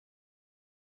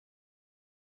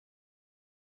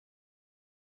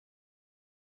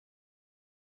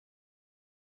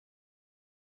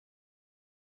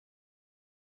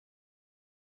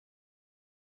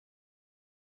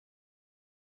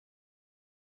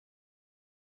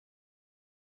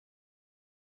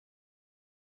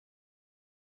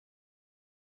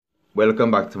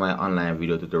Welcome back to my online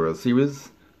video tutorial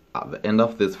series. At the end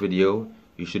of this video,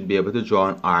 you should be able to draw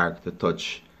an arc to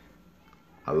touch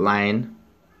a line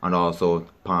and also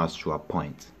pass through a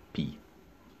point P.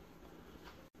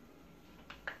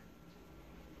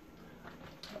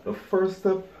 The first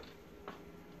step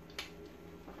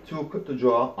to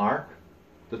draw an arc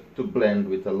to blend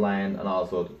with a line and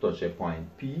also to touch a point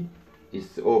P is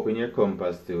to open your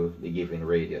compass to the given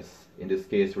radius. In this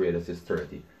case, radius is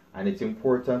 30. And it's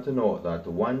important to note that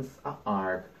once an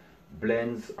arc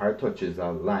blends or touches a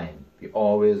line, we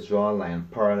always draw a line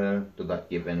parallel to that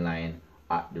given line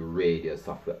at the radius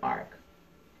of the arc.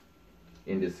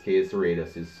 In this case,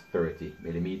 radius is 30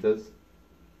 millimeters.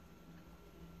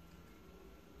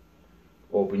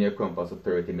 Open your compass to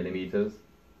 30 millimeters.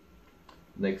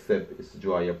 Next step is to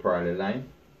draw your parallel line.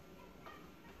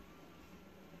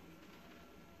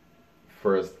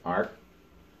 First arc.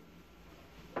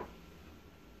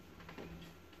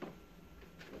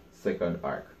 Second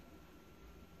arc.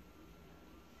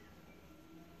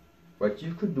 What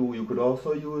you could do, you could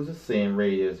also use the same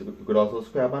radius. You could also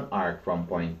scribe an arc from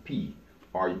point P,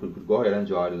 or you could go ahead and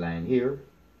draw the line here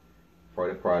for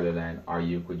the parallel line, or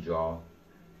you could draw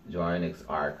your next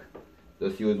arc.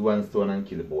 Just use one stone and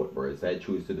kill both birds. I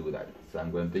choose to do that, so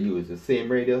I'm going to use the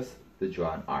same radius to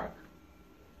draw an arc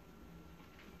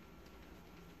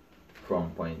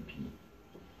from point P.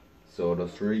 So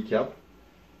just to recap,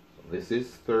 this is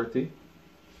 30,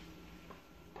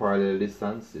 parallel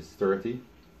distance is 30,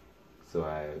 so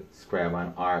I scribe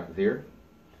an arc there.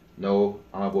 Now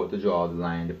I'm about to draw the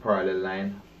line, the parallel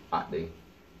line at the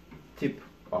tip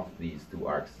of these two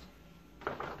arcs.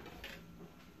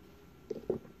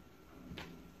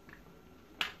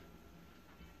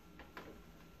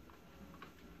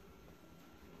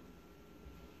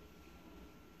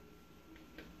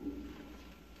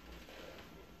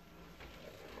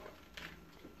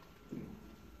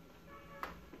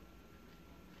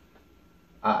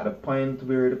 At the point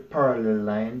where the parallel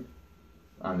line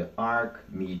and the arc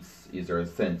meets is our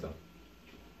center.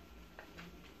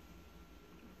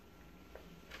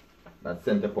 That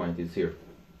center point is here.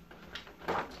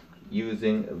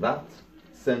 Using that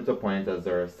center point as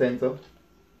our center,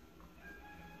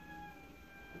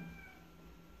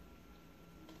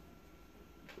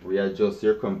 readjust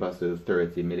your compass to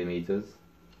 30 millimeters.